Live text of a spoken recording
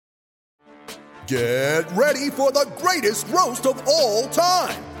Get ready for the greatest roast of all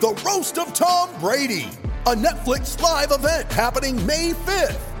time, the Roast of Tom Brady, a Netflix live event happening May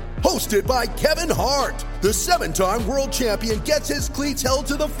 5th. Hosted by Kevin Hart, the 7-time world champion gets his cleats held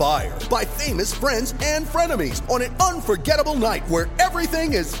to the fire by famous friends and frenemies on an unforgettable night where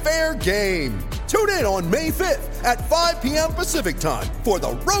everything is fair game. Tune in on May 5th at 5 p.m. Pacific time for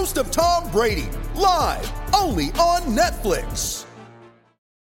the Roast of Tom Brady, live only on Netflix.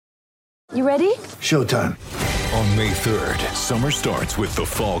 You ready? Showtime. On May 3rd, summer starts with The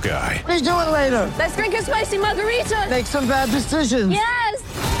Fall Guy. Let's do it later. Let's drink a spicy margarita. Make some bad decisions. Yes!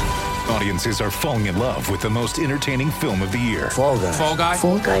 Audiences are falling in love with the most entertaining film of the year. Fall Guy. Fall Guy?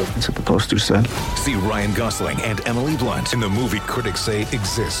 Fall guy. That's what the poster said. See Ryan Gosling and Emily Blunt in the movie critics say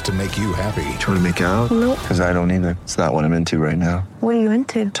exists to make you happy. Trying to make it out? Nope. Because I don't either. It's not what I'm into right now. What are you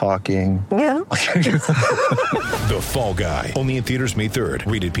into? Talking. Yeah. The Fall Guy. Only in theaters May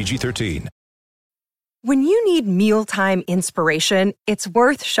 3rd. Rated PG-13. When you need mealtime inspiration, it's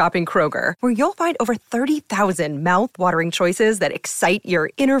worth shopping Kroger, where you'll find over 30,000 mouth-watering choices that excite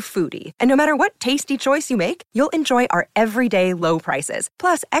your inner foodie. And no matter what tasty choice you make, you'll enjoy our everyday low prices,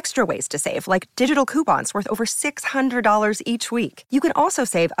 plus extra ways to save, like digital coupons worth over $600 each week. You can also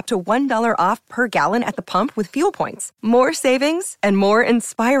save up to $1 off per gallon at the pump with fuel points. More savings and more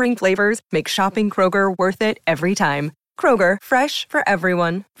inspiring flavors make shopping Kroger worth it every time. Kroger, fresh for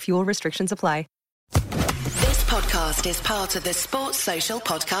everyone. Fuel restrictions apply. This podcast is part of the Sports Social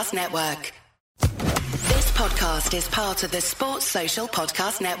Podcast Network. This podcast is part of the Sports Social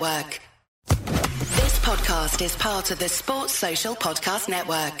Podcast Network. This podcast is part of the Sports Social Podcast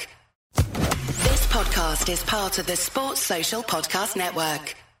Network. This podcast is part of the Sports Social Podcast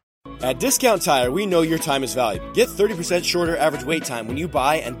Network. At Discount Tire, we know your time is valuable. Get 30% shorter average wait time when you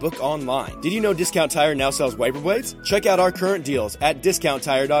buy and book online. Did you know Discount Tire now sells wiper blades? Check out our current deals at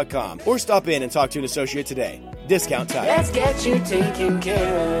DiscountTire.com or stop in and talk to an associate today. Discount Tire. Let's get you taken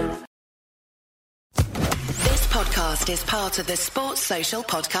care of. This podcast is part of the Sports Social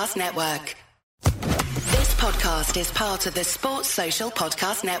Podcast Network. This podcast is part of the Sports Social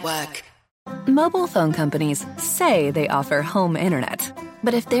Podcast Network. Mobile phone companies say they offer home internet.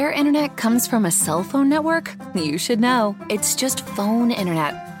 But if their internet comes from a cell phone network, you should know. It's just phone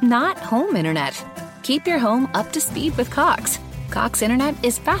internet, not home internet. Keep your home up to speed with Cox. Cox internet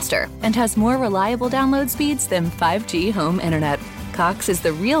is faster and has more reliable download speeds than 5G home internet. Cox is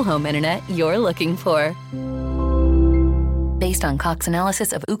the real home internet you're looking for. Based on Cox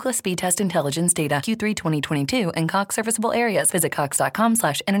analysis of Ookla speed test intelligence data Q3 2022 and Cox serviceable areas, visit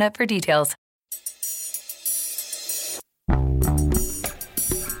cox.com/internet for details.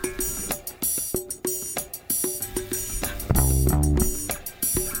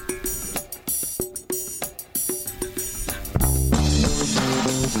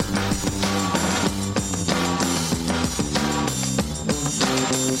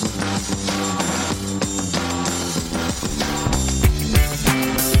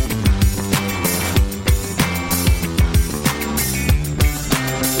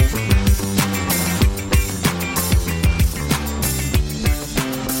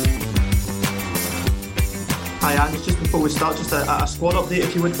 Hi Ange, just before we start, just a squad update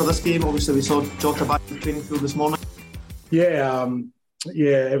if you would for this game. Obviously we saw Jota back in the training field this morning. Yeah,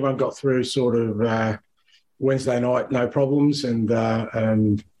 everyone got through sort of Wednesday night, no problems, and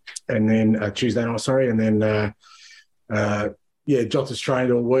then Tuesday night, sorry, and then Jota's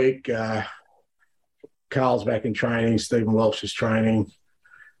trained all week. Carl's back in training. Stephen Welsh is training.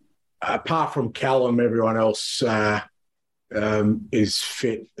 Apart from Callum, everyone else is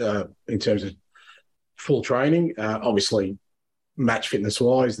fit in terms of full training. Obviously, match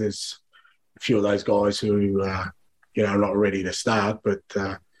fitness-wise, there's a few of those guys who are not ready to start. But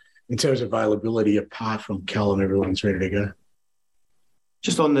in terms of availability, apart from Callum, everyone's ready to go.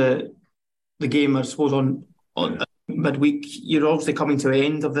 Just on the game, I suppose on midweek, you're obviously coming to the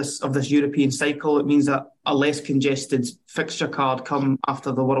end of this European cycle. It means that a less congested fixture card come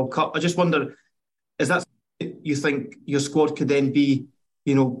after the World Cup. I just wonder, is that you think your squad could then be,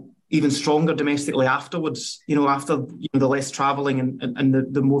 even stronger domestically afterwards, after the less travelling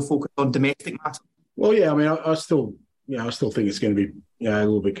and the more focus on domestic matters? Well, yeah, I mean, I still think it's going to be a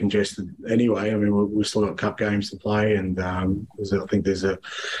little bit congested anyway. I mean, we've still got cup games to play, and I think there's a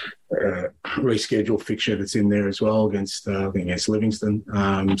rescheduled fixture that's in there as well against Livingston.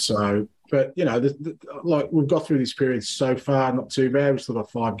 But we've got through this period so far, not too bad. We've still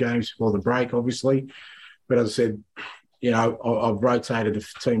got 5 games before the break, obviously. But as I said, I've rotated the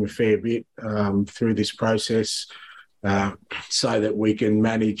team a fair bit through this process so that we can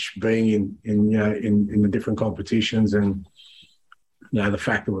manage being in the different competitions and the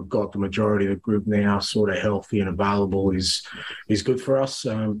fact that we've got the majority of the group now sort of healthy and available is good for us.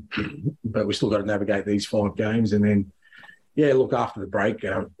 But we still got to navigate these 5 games. And then, look, after the break,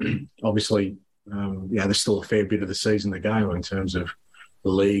 obviously, there's still a fair bit of the season to go in terms of the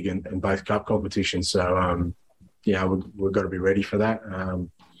league and both cup competitions. So, we've got to be ready for that.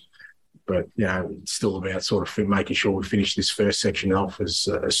 But, it's still about sort of making sure we finish this first section off as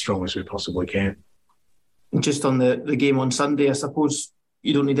strong as we possibly can. Just on the game on Sunday, I suppose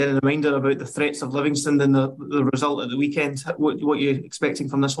you don't need any reminder about the threats of Livingston and the result at the weekend. What are you expecting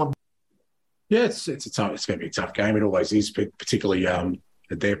from this one? Yeah, it's going to be a tough game. It always is, particularly at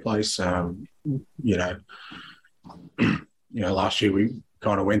their place. Last year we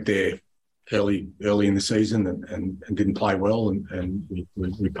kind of went there early in the season and didn't play well, and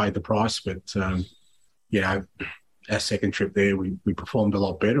we paid the price. But our second trip there, we performed a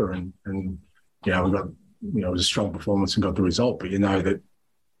lot better, and we got. It was a strong performance and got the result. But that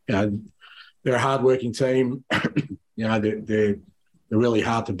they're a hard-working team. They're really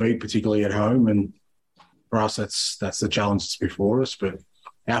hard to beat, particularly at home. And for us, that's the challenge that's before us. But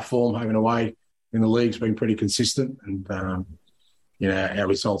our form home and away in the league's been pretty consistent, and our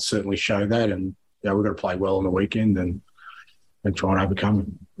results certainly show that. And we've got to play well on the weekend and try and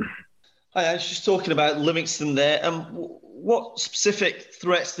overcome it. Hi, I was just talking about Livingston there. What specific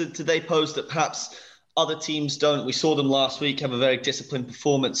threats did they pose that perhaps other teams don't? We saw them last week have a very disciplined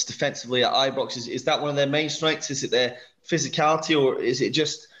performance defensively at Ibrox. Is that one of their main strengths? Is it their physicality, or is it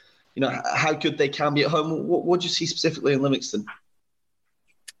just how good they can be at home? What do you see specifically in Livingston?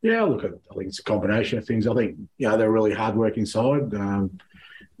 Yeah, look, I think it's a combination of things. I think they're a really hard-working side,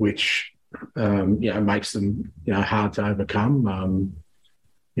 which makes them hard to overcome.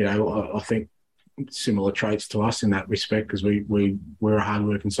 I think similar traits to us in that respect, because we're a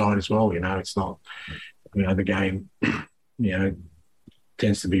hard-working side as well. It's not the game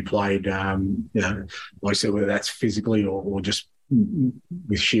tends to be played like I said, whether that's physically or just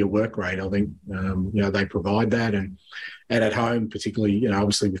with sheer work rate. I think they provide that, and at home particularly,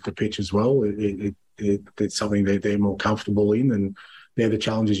 obviously with the pitch as well, it's something that they're more comfortable in, and they're the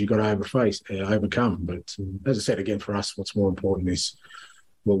challenges you've got to overcome. But as I said, again, for us, what's more important is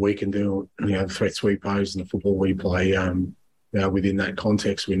what we can do, the threats we pose and the football we play. Within that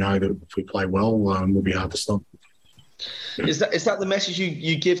context, we know that if we play well, we'll be hard to stop. Is that the message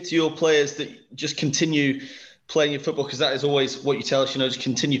you give to your players, that just continue playing your football? Because that is always what you tell us, just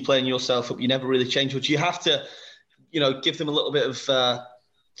continue playing yourself up. You never really change. But you have to, give them a little bit of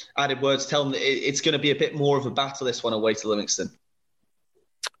added words, tell them that it's going to be a bit more of a battle this one away to Livingston.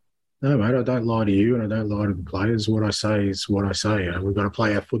 No, mate, I don't lie to you and I don't lie to the players. What I say is what I say. We've got to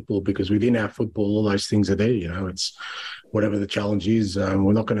play our football, because within our football, all those things are there. It's whatever the challenge is.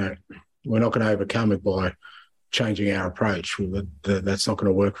 We're not going to overcome it by changing our approach. That's not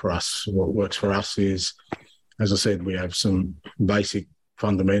going to work for us. What works for us is, as I said, we have some basic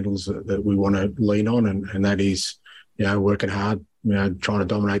fundamentals that we want to lean on, and that is, working hard, trying to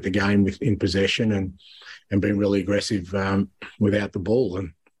dominate the game in possession and being really aggressive without the ball.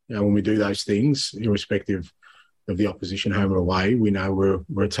 And when we do those things, irrespective of the opposition, home or away, we know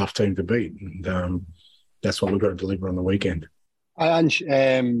we're a tough team to beat, and that's what we've got to deliver on the weekend. Hi, Ange.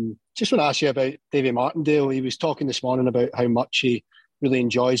 Just want to ask you about Davy Martindale. He was talking this morning about how much he really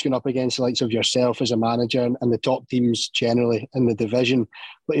enjoys going up against the likes of yourself as a manager and the top teams generally in the division.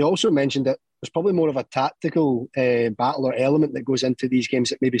 But he also mentioned that there's probably more of a tactical battle or element that goes into these games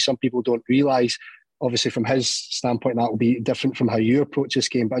that maybe some people don't realise. Obviously, from his standpoint, that will be different from how you approach this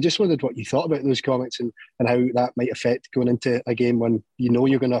game. But I just wondered what you thought about those comments and how that might affect going into a game when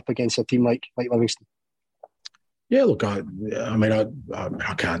you're going up against a team like Livingston. Yeah, look, I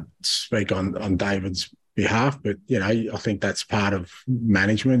can't speak on David's behalf, but, I think that's part of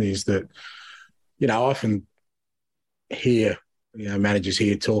management, is that, I often hear, managers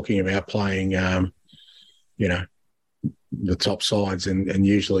here talking about playing, the top sides and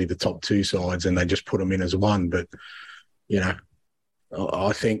usually the top two sides, and they just put them in as one. But,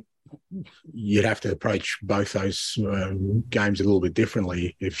 I think you'd have to approach both those games a little bit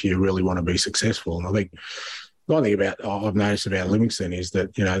differently if you really want to be successful. And I think one thing I've noticed about Livingston is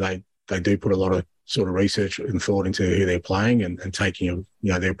that, they do put a lot of sort of research and thought into who they're playing and taking,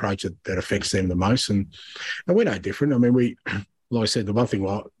 the approach that affects them the most. And we're no different. I mean, like I said, the one thing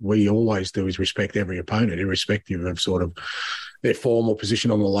what we always do is respect every opponent, irrespective of sort of their form or position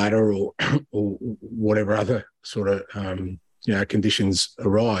on the ladder or whatever other sort of conditions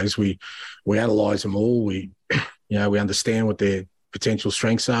arise. We analyse them all. We understand what their potential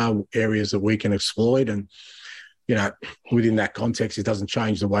strengths are, areas that we can exploit, and within that context, it doesn't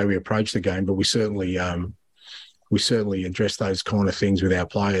change the way we approach the game. But we certainly we certainly address those kind of things with our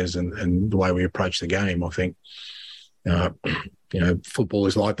players and the way we approach the game. I think, football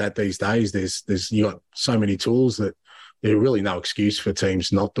is like that these days. There's you got so many tools that there's really no excuse for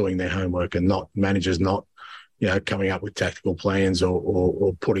teams not doing their homework and not managers not, coming up with tactical plans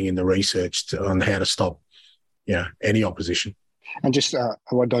or putting in the research on how to stop, any opposition. And just a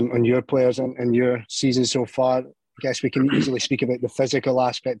word on your players and your season so far. I guess we can easily speak about the physical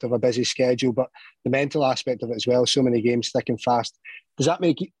aspect of a busy schedule, but the mental aspect of it as well. So many games thick and fast. Does that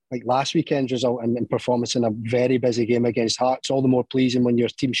make, like last weekend's result and performance in a very busy game against Hearts, all the more pleasing when your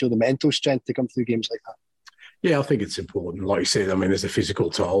team show the mental strength to come through games like that? Yeah, I think it's important. Like you said, I mean, there's a physical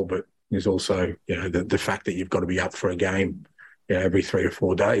toll, but there's also, the fact that you've got to be up for a game, every 3 or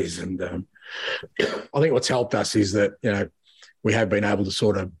 4 days. And I think what's helped us is that, we have been able to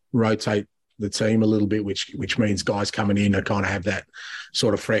sort of rotate the team a little bit, which means guys coming in are kind of have that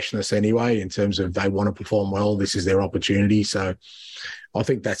sort of freshness anyway, in terms of they want to perform well. This is their opportunity. So I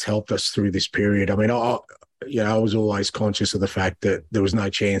think that's helped us through this period. I mean, I was always conscious of the fact that there was no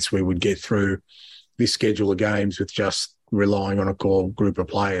chance we would get through this schedule of games with just relying on a core group of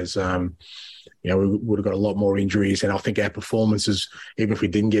players. We would have got a lot more injuries, and I think our performances, even if we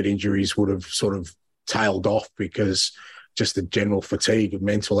didn't get injuries, would have sort of tailed off because just the general fatigue,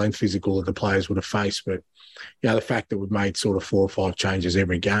 mental and physical, that the players would have faced. But, the fact that we've made sort of 4 or 5 changes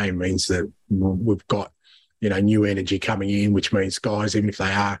every game means that we've got, new energy coming in, which means guys, even if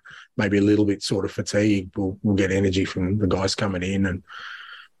they are maybe a little bit sort of fatigued, we'll get energy from the guys coming in. And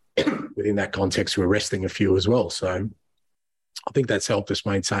within that context, we're resting a few as well. So I think that's helped us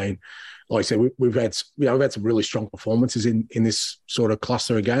maintain. Like I said, we've had some really strong performances in this sort of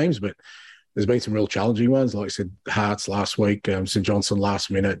cluster of games, but there's been some real challenging ones. Like I said, Hearts last week, St Johnstone last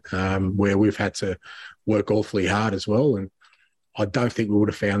minute, where we've had to work awfully hard as well. And I don't think we would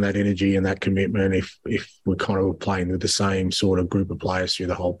have found that energy and that commitment if we kind of were playing with the same sort of group of players through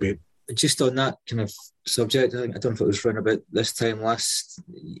the whole bit. Just on that kind of subject, I don't know if it was around about this time last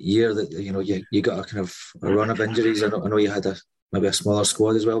year that you got a kind of a run of injuries. I know you had maybe a smaller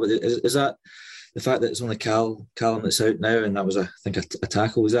squad as well, but is that the fact that it's only Callum that's out now, and that was I think a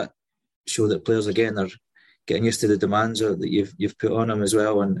tackle? Does that show that players again are getting used to the demands that you've put on them as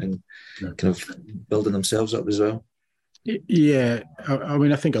well, and kind of building themselves up as well? Yeah, I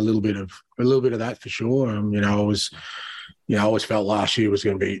mean, I think a little bit of that for sure. I always felt last year was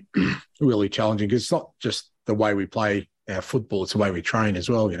going to be really challenging because it's not just the way we play our football; it's the way we train as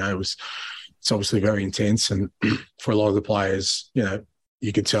well. It's obviously very intense, and for a lot of the players,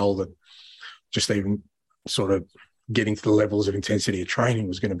 you could tell that just even sort of getting to the levels of intensity of training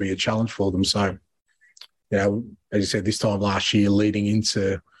was going to be a challenge for them. So, as you said, this time last year, leading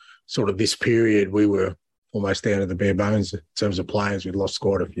into sort of this period, we were almost down to the bare bones in terms of players. We'd lost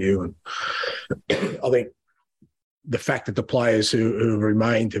quite a few. And I think the fact that the players who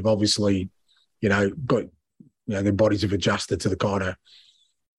remained have obviously, got, their bodies have adjusted to the kind of,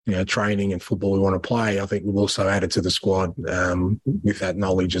 training and football we want to play. I think we've also added to the squad with that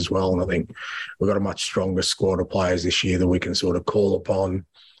knowledge as well. And I think we've got a much stronger squad of players this year that we can sort of call upon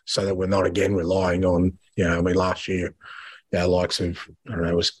so that we're not again relying on, last year, our likes of, I don't know,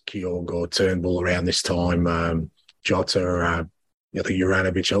 it was Kjorg or Turnbull around this time, Jota, I think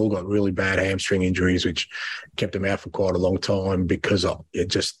Juranovic all got really bad hamstring injuries, which kept them out for quite a long time because of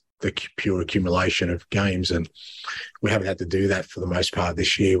just the pure accumulation of games. And we haven't had to do that for the most part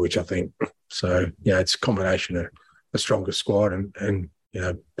this year, which I think, so, it's a combination of a stronger squad and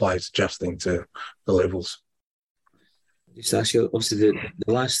players adjusting to the levels. Just ask you, obviously,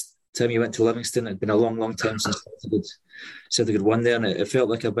 the last time you went to Livingston, it'd been a long, long time since Celtic had won there, and it felt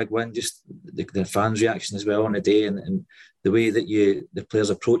like a big win, just the fans' reaction as well on the day, and the way that the players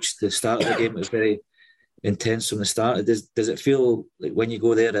approached the start of the game. It was very intense from the start. Does it feel like when you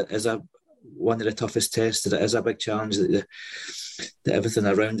go there, it is one of the toughest tests, that it is a big challenge, that everything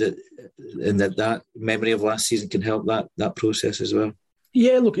around it, and that memory of last season can help that process as well?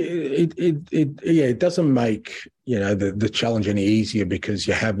 Yeah, look, it doesn't make the challenge any easier because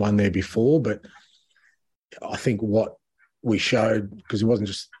you have won there before. But I think what we showed, because it wasn't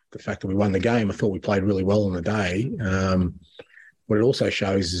just the fact that we won the game, I thought we played really well on the day. What it also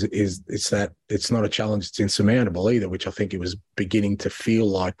shows is that it's not a challenge that's insurmountable either, which I think it was beginning to feel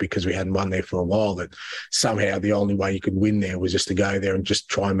like because we hadn't won there for a while, that somehow the only way you could win there was just to go there and just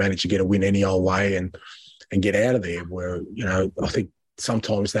try and manage to get a win any old way and get out of there. Where I think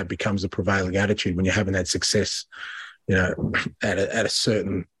sometimes that becomes the prevailing attitude when you haven't had success, at a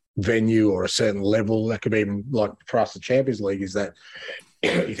certain venue or a certain level. That could be even like for us, the Champions League, is that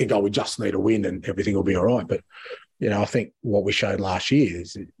you think, we just need a win and everything will be all right. But, I think what we showed last year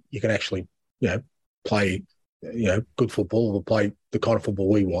is that you can actually, play good football, will play the kind of football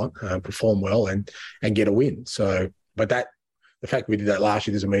we want, perform well, and get a win. So, but the fact we did that last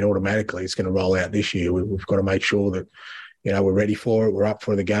year doesn't mean automatically it's going to roll out this year. We've got to make sure that we're ready for it. We're up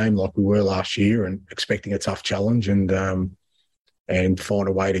for the game like we were last year, and expecting a tough challenge, and find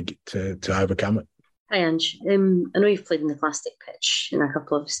a way to overcome it. Hi, Ange. I know you've played in the plastic pitch in a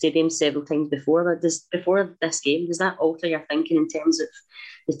couple of stadiums several times before, but before this game, does that alter your thinking in terms of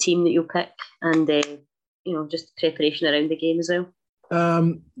the team that you'll pick and just preparation around the game as well?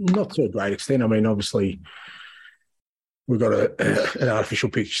 Not to a great extent. I mean, obviously, we've got an artificial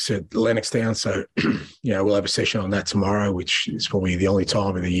pitch at Lennoxtown, so we'll have a session on that tomorrow, which is probably the only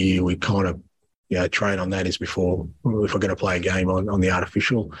time of the year we kind of train on that is before, if we're going to play a game on the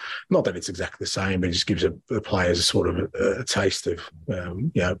artificial. Not that it's exactly the same, but it just gives the players a sort of a taste of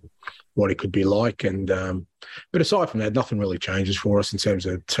what it could be like. And but aside from that, nothing really changes for us in terms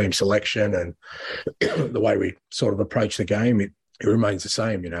of team selection and the way we sort of approach the game. It remains the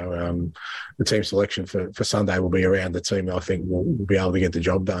same. The team selection for Sunday will be around the team that I think will be able to get the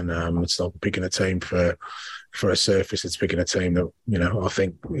job done. It's not picking a team for a surface. It's picking a team that I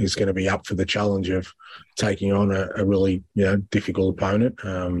think is going to be up for the challenge of taking on a really difficult opponent,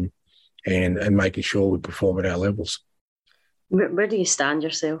 and making sure we perform at our levels. Where do you stand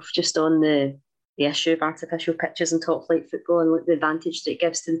yourself just on the issue of artificial pitches and top flight football, and the advantage that it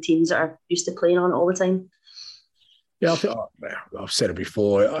gives to the teams that are used to playing on it all the time? Yeah, I've said it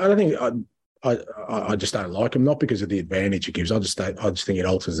before. I don't think I just don't like them, not because of the advantage it gives. I just think it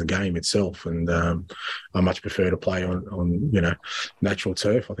alters the game itself, and I much prefer to play on natural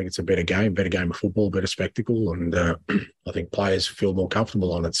turf. I think it's a better game of football, better spectacle, and I think players feel more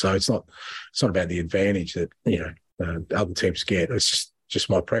comfortable on it. So it's not about the advantage that other teams get. It's just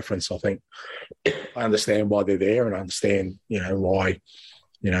my preference. I think I understand why they're there, and I understand why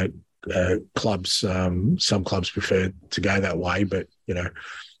clubs, some clubs prefer to go that way, but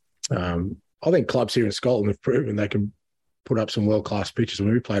I think clubs here in Scotland have proven they can put up some world-class pitches.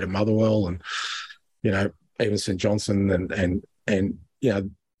 When we played at Motherwell and even St Johnson and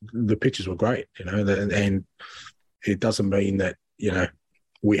the pitches were great, and it doesn't mean that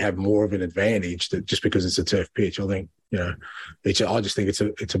we have more of an advantage that just because it's a turf pitch. I think I just think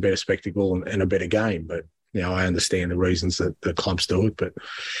it's a better spectacle and a better game. But I understand the reasons that the clubs do it, but.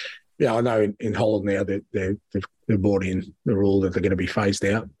 Yeah, I know in Holland now they've brought in the rule that they're going to be phased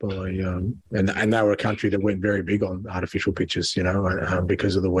out by, and they were a country that went very big on artificial pitches,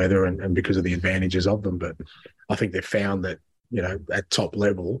 because of the weather and because of the advantages of them. But I think they've found that, at top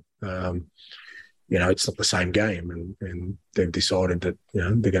level, it's not the same game, and they've decided that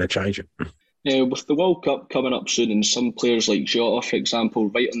they're going to change it. With the World Cup coming up soon, and some players like Jota, for example,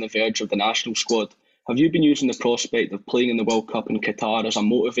 right on the verge of the national squad. Have you been using the prospect of playing in the World Cup in Qatar as a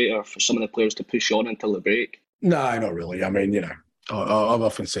motivator for some of the players to push on until the break? No, not really. I mean, I've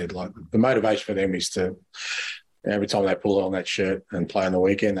often said, like, the motivation for them is to, every time they pull on that shirt and play on the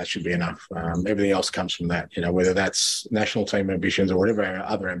weekend, that should be enough. Everything else comes from that, whether that's national team ambitions or whatever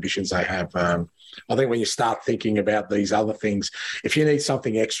other ambitions they have. I think when you start thinking about these other things, if you need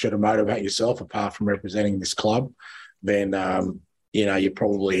something extra to motivate yourself apart from representing this club, then you're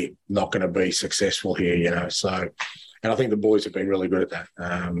probably not going to be successful here, So, and I think the boys have been really good at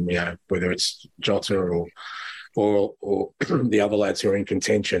that. Whether it's Jota or the other lads who are in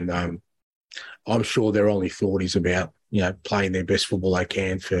contention, I'm sure their only thought is about, playing their best football they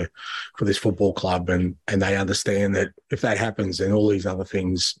can for this football club. And they understand that if that happens, then all these other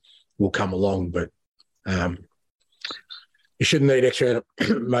things will come along. But you shouldn't need extra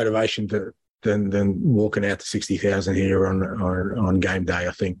motivation than walking out to 60,000 here on game day.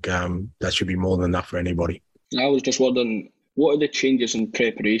 I think that should be more than enough for anybody. I was just wondering, what are the changes in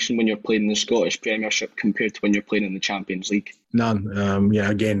preparation when you're playing in the Scottish Premiership compared to when you're playing in the Champions League? None.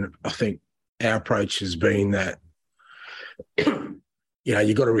 Again, I think our approach has been that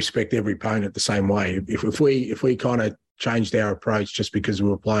you've got to respect every opponent the same way. If we kind of changed our approach just because we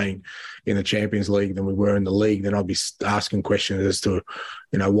were playing in the Champions League than we were in the league, then I'd be asking questions as to,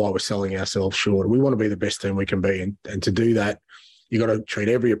 why we're selling ourselves short. We want to be the best team we can be. And to do that, you've got to treat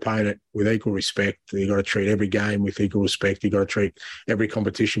every opponent with equal respect. You've got to treat every game with equal respect. You've got to treat every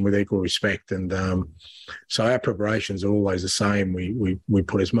competition with equal respect. And so our preparations are always the same. We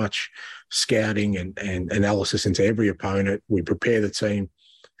put as much scouting and analysis into every opponent. We prepare the team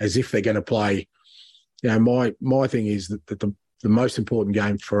as if they're going to play. My thing is that the most important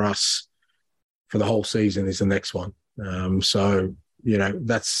game for us for the whole season is the next one. So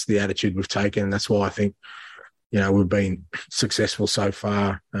that's the attitude we've taken. That's why I think, we've been successful so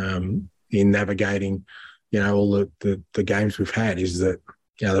far in navigating, all the games we've had, is that,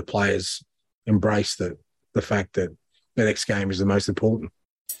 the players embrace that the fact that the next game is the most important.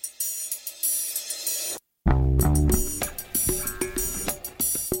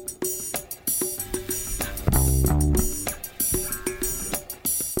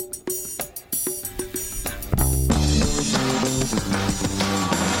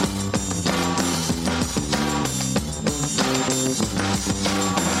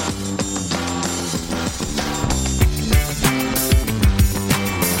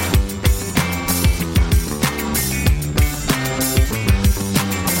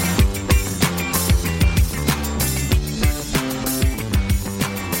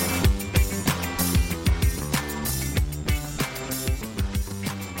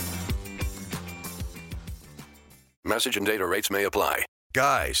 Message and data rates may apply.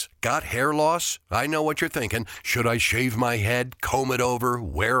 Guys, got hair loss? I know what you're thinking. Should I shave my head, comb it over,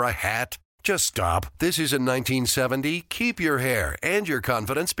 wear a hat? Just stop. This isn't 1970. Keep your hair and your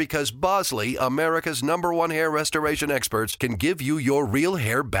confidence because Bosley, America's #1 hair restoration experts, can give you your real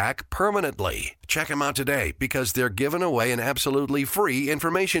hair back permanently. Check them out today because they're giving away an absolutely free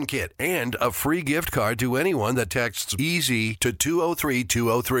information kit and a free gift card to anyone that texts EASY to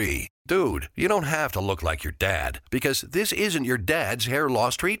 203-203. Dude, you don't have to look like your dad because this isn't your dad's hair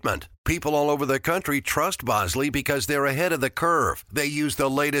loss treatment. People all over the country trust Bosley because they're ahead of the curve. They use the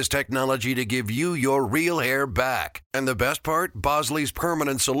latest technology to give you your real hair back. And the best part, Bosley's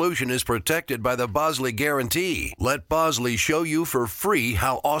permanent solution is protected by the Bosley Guarantee. Let Bosley show you for free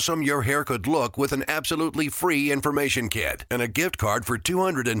how awesome your hair could look with an absolutely free information kit and a gift card for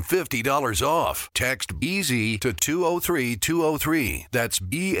 $250 off. Text EASY to 203-203. That's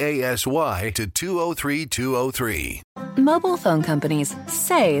BASY to 203-203. Mobile phone companies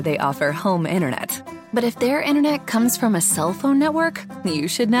say they offer home internet. But if their internet comes from a cell phone network, you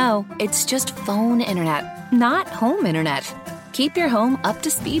should know. It's just phone internet, not home internet. Keep your home up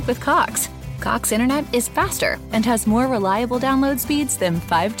to speed with Cox. Cox internet is faster and has more reliable download speeds than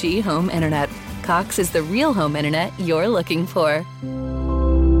 5G home internet. Cox is the real home internet you're looking for.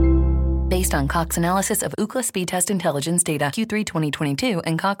 Based on Cox analysis of Ookla speed test intelligence data Q3 2022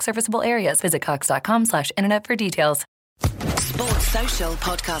 and Cox serviceable areas. Visit cox.com/internet for details. Sports Social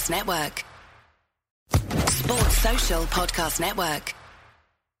Podcast Network. Sports Social Podcast Network.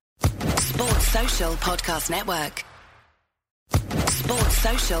 Sports Social Podcast Network. Sports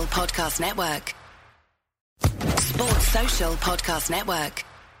Social Podcast Network. Sports Social Podcast Network.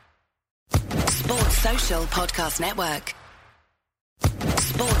 Sports Social Podcast Network.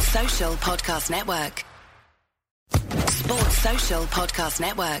 Sports Social Podcast Network. Sports Social Podcast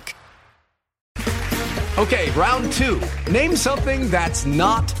Network. Okay, round two. Name something that's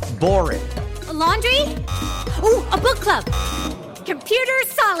not boring. A laundry? Ooh, a book club. Computer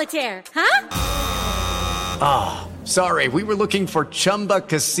solitaire, huh? Ah, oh, sorry, we were looking for Chumba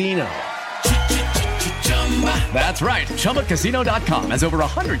Casino. That's right, ChumbaCasino.com has over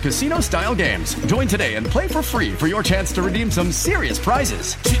 100 casino-style games. Join today and play for free for your chance to redeem some serious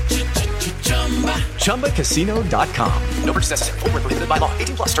prizes. ChumbaCasino.com. No purchase necessary. Void where prohibited by law.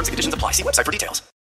 18+ terms and conditions apply. See website for details.